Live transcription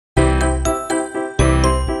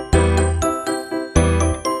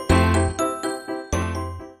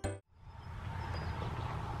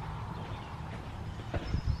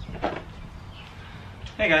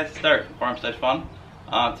Hey guys, it's Derek from Farmstead Fun.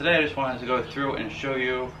 Today I just wanted to go through and show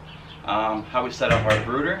you how we set up our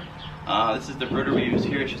brooder. This is the brooder we use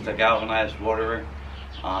here. It's just a galvanized waterer.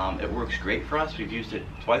 It works great for us. We've used it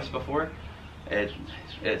twice before.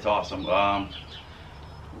 It's awesome. The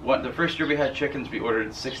first year we had chickens, we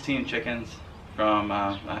ordered 16 chickens from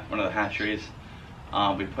one of the hatcheries.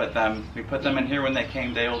 We put them in here when they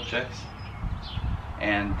came, day-old chicks,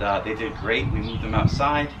 and they did great. We moved them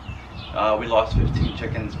outside. We lost 15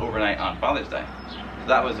 chickens overnight on Father's Day. So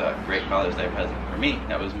that was a great Father's Day present for me.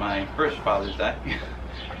 That was my first Father's Day.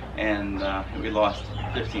 And we lost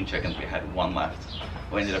 15 chickens. We had one left.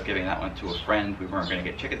 We ended up giving that one to a friend. We weren't going to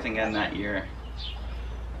get chickens again that year.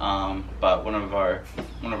 But one of our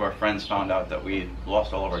friends found out that we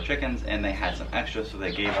lost all of our chickens and they had some extras, so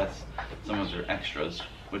they gave us some of their extras,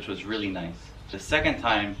 which was really nice. The second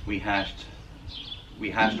time we hatched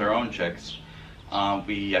our own chicks.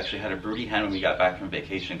 We actually had a broody hen when we got back from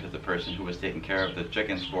vacation because the person who was taking care of the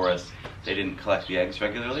chickens for us, they didn't collect the eggs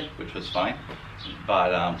regularly, which was fine.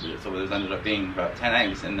 But so there ended up being about 10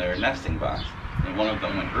 eggs in their nesting box, and one of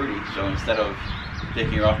them went broody. So instead of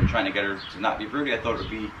taking her off and trying to get her to not be broody, I thought it would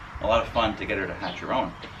be a lot of fun to get her to hatch her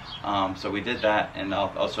own. So we did that, and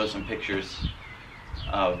I'll show some pictures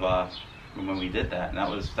of when we did that, and that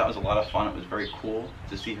was a lot of fun. It was very cool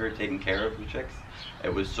to see her taking care of the chicks.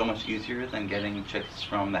 It was so much easier than getting chicks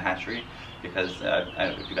from the hatchery, because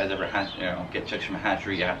if you guys ever get chicks from a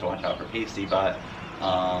hatchery, you have to watch out for pasty, but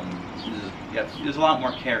there's a lot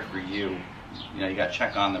more care for you. You got to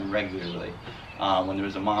check on them regularly. When there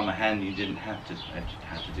was a mama hen, you didn't have to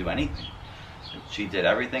do anything. She did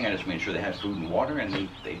everything. I just made sure they had food and water, and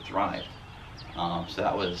they thrived. So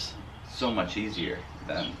that was so much easier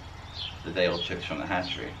than the day-old chicks from the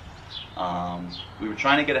hatchery. We were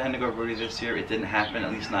trying to get a hen to go broody this year. It didn't happen,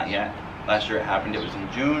 at least not yet. Last year it happened. It was in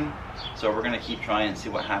June, so we're going to keep trying and see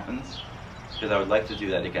what happens, because I would like to do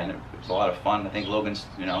that again. It was a lot of fun. I think Logan's,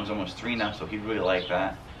 he's almost 3 now, so he'd really like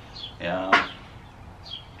that. Yeah.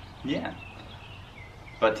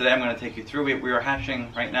 But today I'm going to take you through. We are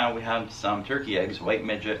hatching right now. We have some turkey eggs, white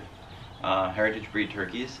midget, heritage breed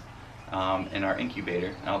turkeys, in our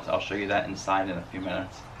incubator. I'll show you that inside in a few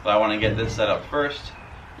minutes. But I want to get this set up first,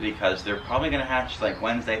 because they're probably going to hatch like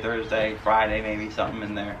Wednesday, Thursday, Friday, maybe something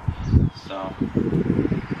in there. So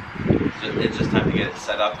it's just time to get it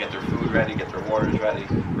set up, get their food ready, get their waters ready.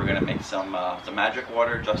 We're going to make some magic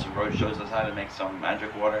water. Justin Rohdes shows us how to make some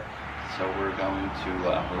magic water, so we're going to do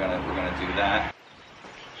that.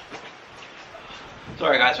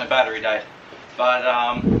 Sorry guys, my battery died. But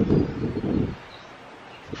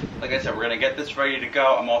like I said, we're going to get this ready to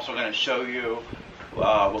go. I'm also going to show you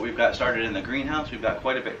what we've got started in the greenhouse. We've got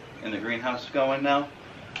quite a bit in the greenhouse going now,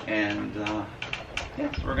 and yeah,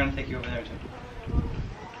 so we're going to take you over there too.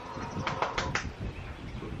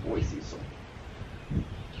 Good boy, Cecil.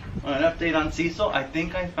 An update on Cecil. I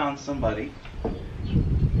think I found somebody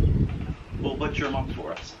who'll butcher him up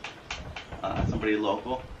for us. Somebody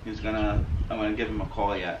local. I'm gonna give him a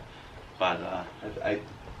call yet, but I was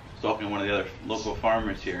talking to one of the other local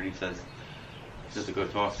farmers here, and he says to go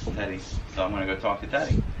talk to Teddy. So I'm gonna go talk to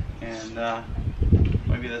Teddy, and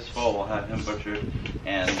maybe this fall we'll have him butchered,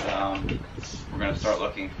 and we're gonna start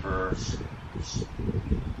looking for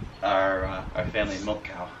our family milk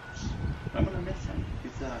cow. I'm gonna miss him.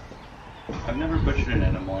 I've never butchered an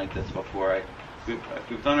animal like this before.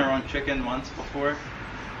 We've done our own chicken once before.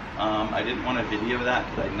 I didn't want to video that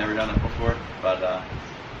because I'd never done it before, but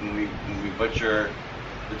when we butcher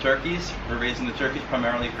the turkeys, we're raising the turkeys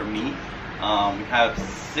primarily for meat. We have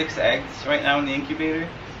 6 eggs right now in the incubator.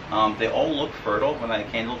 They all look fertile when I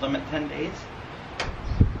candled them at 10 days.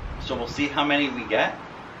 So we'll see how many we get.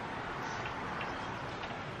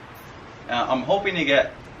 I'm hoping to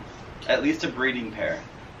get at least a breeding pair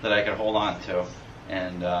that I could hold on to,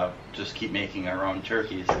 and just keep making our own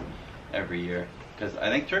turkeys every year. Because I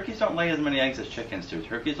think turkeys don't lay as many eggs as chickens do.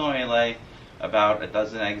 Turkeys only lay about a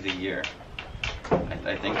dozen eggs a year.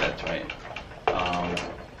 I think that's right.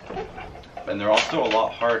 And they're also a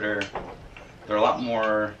lot harder. They're a lot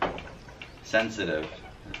more sensitive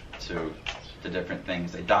to different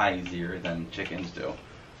things. They die easier than chickens do.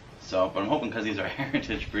 So, but I'm hoping because these are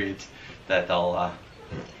heritage breeds that they'll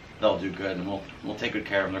do good, and we'll take good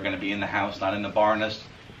care of them. They're going to be in the house, not in the barn as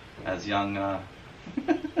young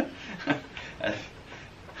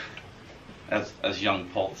as young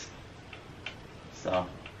poults. So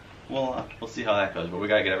we'll see how that goes, but we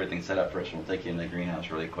gotta get everything set up first. We'll take you in the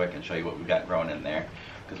greenhouse really quick and show you what we've got growing in there,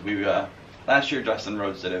 because we last year Justin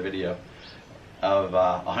Rohdes did a video of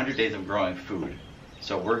 100 days of growing food.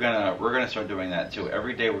 So we're gonna start doing that too.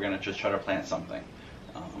 Every day we're gonna just try to plant something.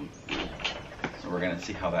 So we're going to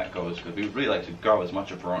see how that goes, because we really like to grow as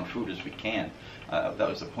much of our own food as we can. That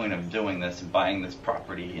was the point of doing this and buying this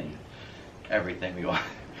property and everything. We want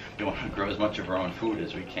to grow as much of our own food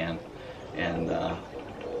as we can, and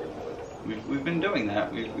we've been doing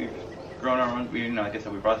that. We've grown our own. Like I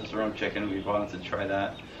said, we brought this our own chicken. We wanted to try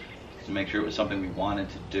that to make sure it was something we wanted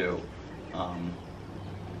to do,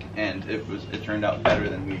 and it turned out better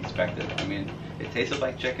than we expected. I mean, it tasted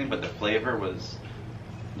like chicken, but the flavor was,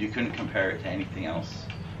 you couldn't compare it to anything else,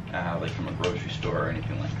 like from a grocery store or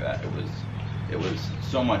anything like that. It was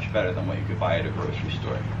so much better than what you could buy at a grocery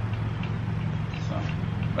store. So,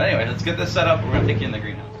 but anyway, let's get this set up. We're gonna take you in the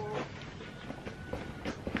greenhouse.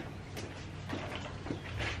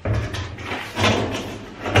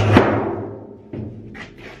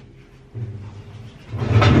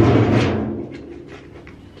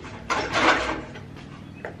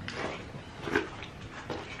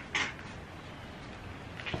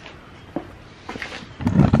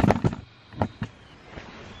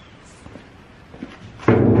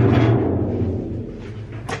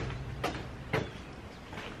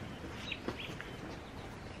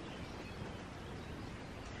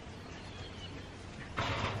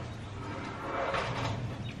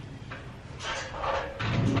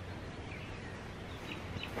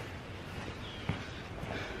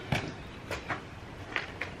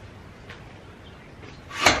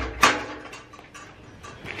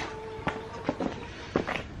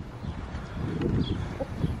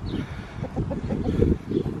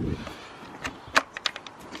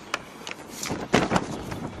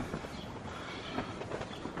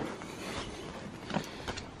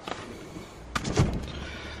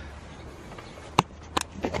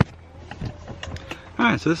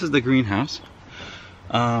 Alright, so this is the greenhouse.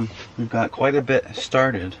 We've got quite a bit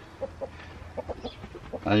started.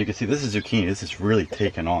 You can see this is zucchini. This is really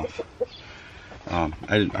taken off.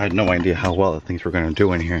 I had no idea how well the things were going to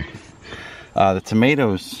do in here. The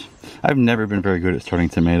tomatoes, I've never been very good at starting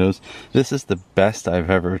tomatoes. This is the best I've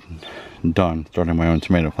ever done, starting my own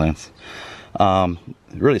tomato plants.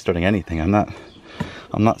 Really starting anything. I'm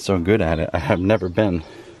not so good at it. I have never been,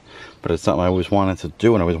 but it's something I always wanted to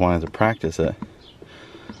do and I always wanted to practice it.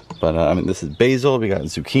 But I mean, this is basil, we got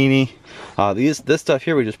zucchini. This stuff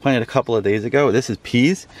here we just planted a couple of days ago. This is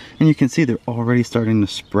peas, and you can see they're already starting to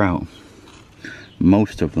sprout.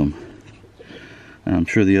 Most of them. And I'm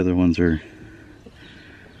sure the other ones are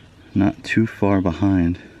not too far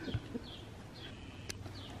behind.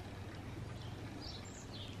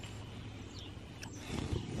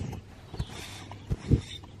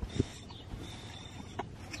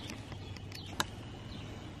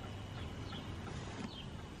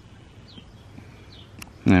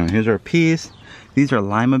 Now here's our peas. These are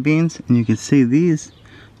lima beans, and you can see these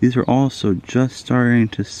are also just starting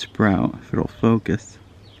to sprout, if it'll focus.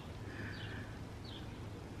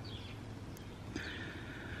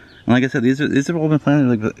 And like I said, these have all been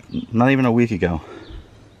planted like not even a week ago.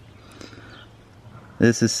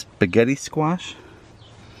 This is spaghetti squash.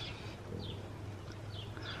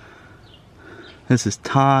 This is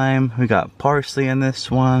thyme. We got parsley in this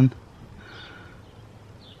one.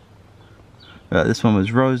 This one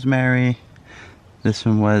was rosemary. This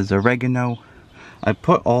one was oregano. I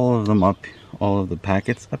put all of them up, all of the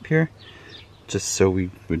packets up here, just so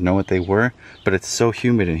we would know what they were. But it's so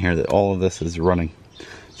humid in here that all of this is running.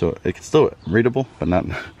 So it's still readable, but not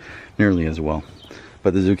nearly as well.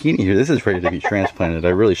 But the zucchini here, this is ready to be transplanted. I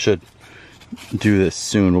really should do this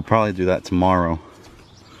soon. We'll probably do that tomorrow.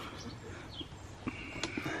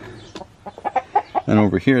 And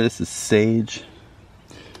over here, this is sage.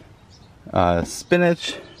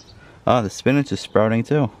 Spinach. Oh, the spinach is sprouting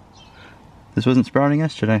too. This wasn't sprouting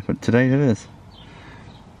yesterday, but today it is.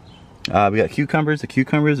 We got cucumbers. The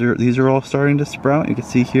cucumbers, these are all starting to sprout. You can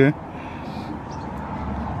see here.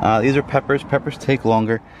 These are peppers. Peppers take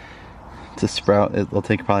longer to sprout. It'll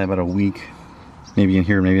take probably about a week. Maybe in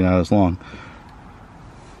here, maybe not as long.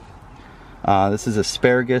 This is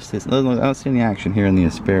asparagus. I don't see any action here in the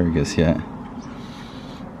asparagus yet.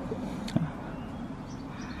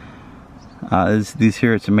 These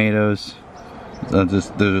here are tomatoes. They're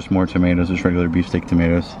just more tomatoes, just regular beefsteak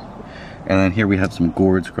tomatoes. And then here we have some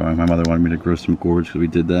gourds growing. My mother wanted me to grow some gourds because we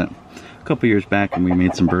did that a couple years back and we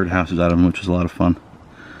made some birdhouses out of them, which was a lot of fun.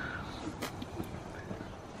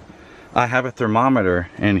 I have a thermometer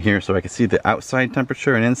in here so I can see the outside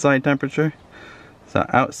temperature and inside temperature. So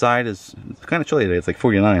outside is kind of chilly today, it's like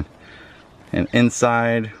 49. And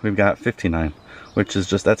inside we've got 59, which is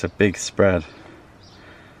just, that's a big spread.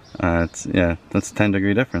 That's a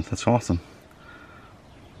 10-degree difference. That's awesome.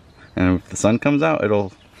 And if the sun comes out,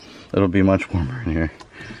 it'll be much warmer in here.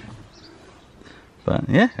 But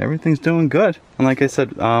yeah, everything's doing good. And like I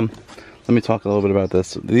said, let me talk a little bit about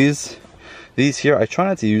this. These here, I try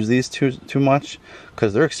not to use these too much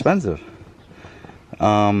because they're expensive.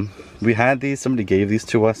 We had these, somebody gave these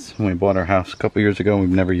to us when we bought our house a couple years ago, and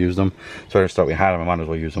we've never used them. So I just thought we had them, I might as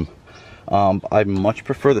well use them. I much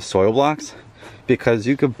prefer the soil blocks because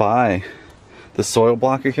you could buy the soil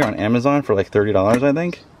blocker here on Amazon for like $30, I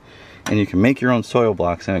think. And you can make your own soil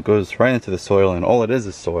blocks, and it goes right into the soil, and all it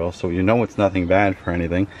is soil, so you know it's nothing bad for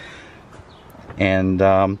anything. And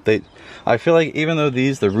I feel like even though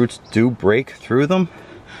the roots do break through them,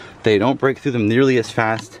 they don't break through them nearly as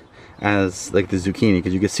fast as like the zucchini,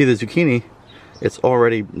 because you can see the zucchini,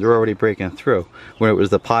 they're already breaking through. When it was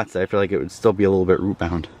the pots, I feel like it would still be a little bit root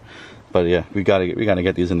bound. But yeah, we gotta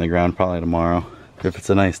get these in the ground probably tomorrow if it's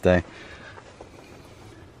a nice day.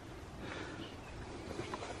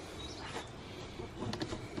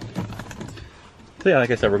 So yeah,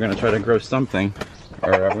 like I said, we're gonna try to grow something,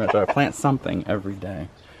 or we're gonna try to plant something every day.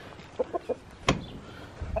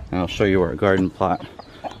 And I'll show you our garden plot.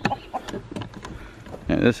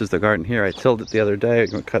 And this is the garden here. I tilled it the other day.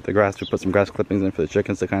 I cut the grass. We put some grass clippings in for the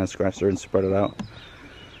chickens to kind of scratch through and spread it out.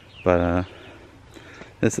 But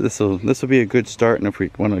this will be a good start. And if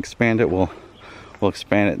we want to expand it, we'll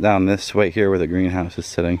expand it down this way here where the greenhouse is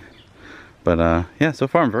sitting. But yeah, so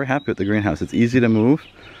far I'm very happy with the greenhouse. It's easy to move.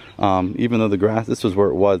 Even though the grass, this was where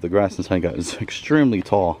it was, the grass inside got extremely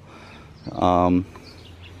tall. It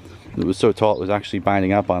was so tall it was actually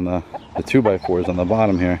binding up on the 2x4s on the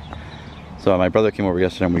bottom here. So my brother came over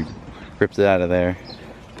yesterday and we ripped it out of there.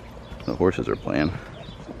 The horses are playing.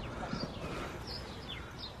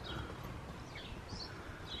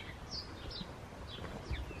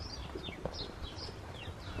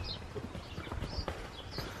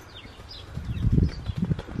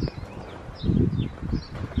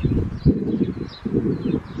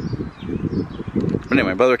 Anyway,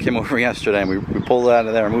 my brother came over yesterday and we pulled it out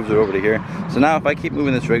of there and moved it over to here. So now if I keep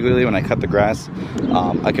moving this regularly when I cut the grass,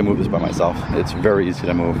 I can move this by myself. It's very easy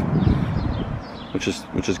to move, which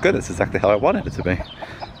is good. It's exactly how I wanted it to be.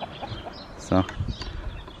 So, all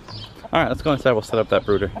right, let's go inside. We'll set up that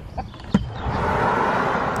brooder.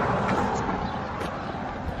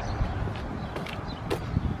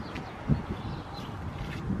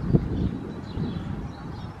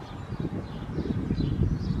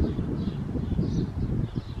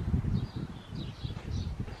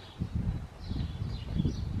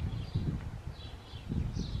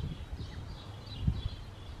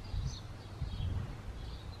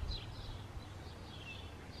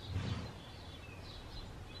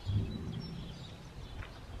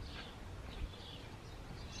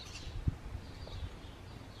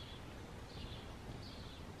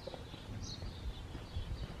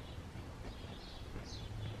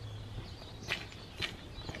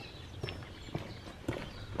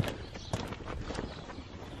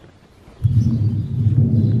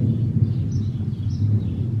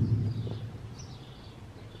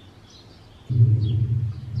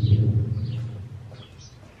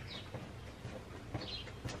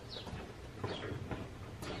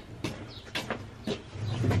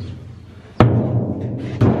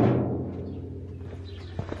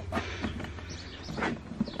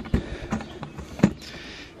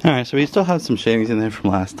 Alright, so we still have some shavings in there from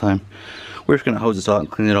last time. We're just going to hose this out and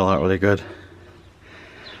clean it all out really good.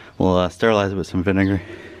 We'll sterilize it with some vinegar.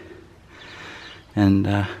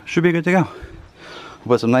 And should be good to go.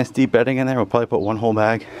 We'll put some nice deep bedding in there. We'll probably put one whole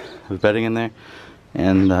bag of bedding in there.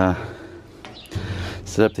 And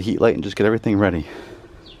set up the heat light and just get everything ready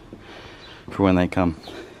for when they come.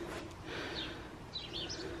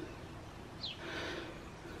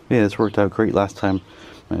 Yeah, this worked out great last time.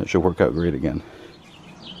 And it should work out great again.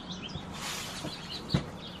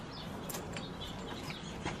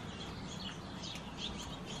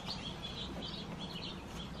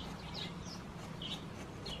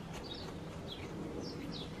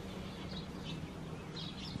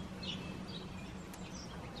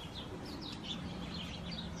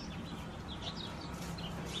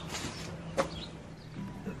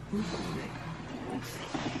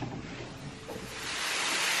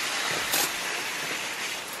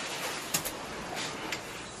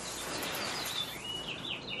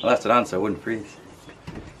 I left it on so it wouldn't freeze.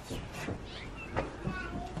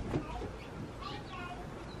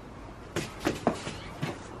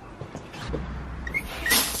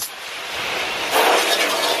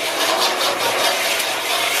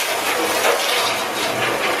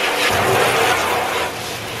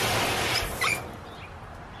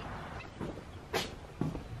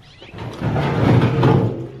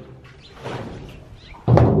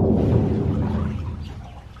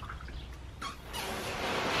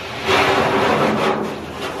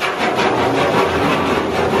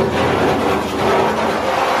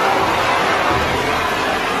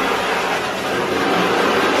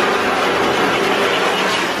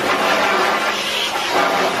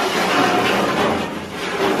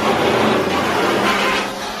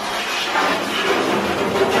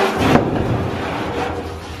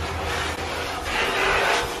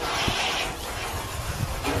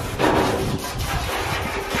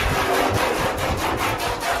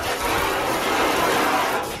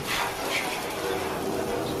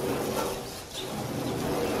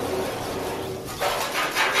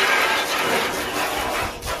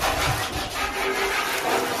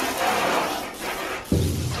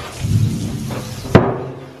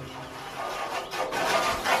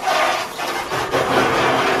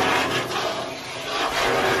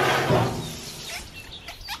 There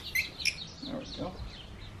we go.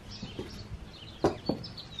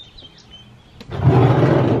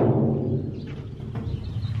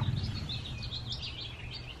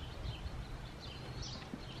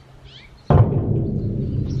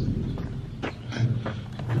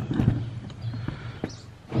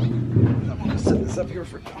 I'm gonna set this up here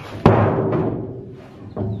for now.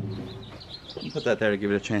 Put that there to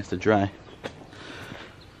give it a chance to dry.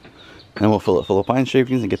 And we'll fill it full of pine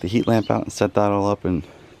shavings and get the heat lamp out and set that all up and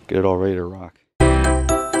get it all ready to rock.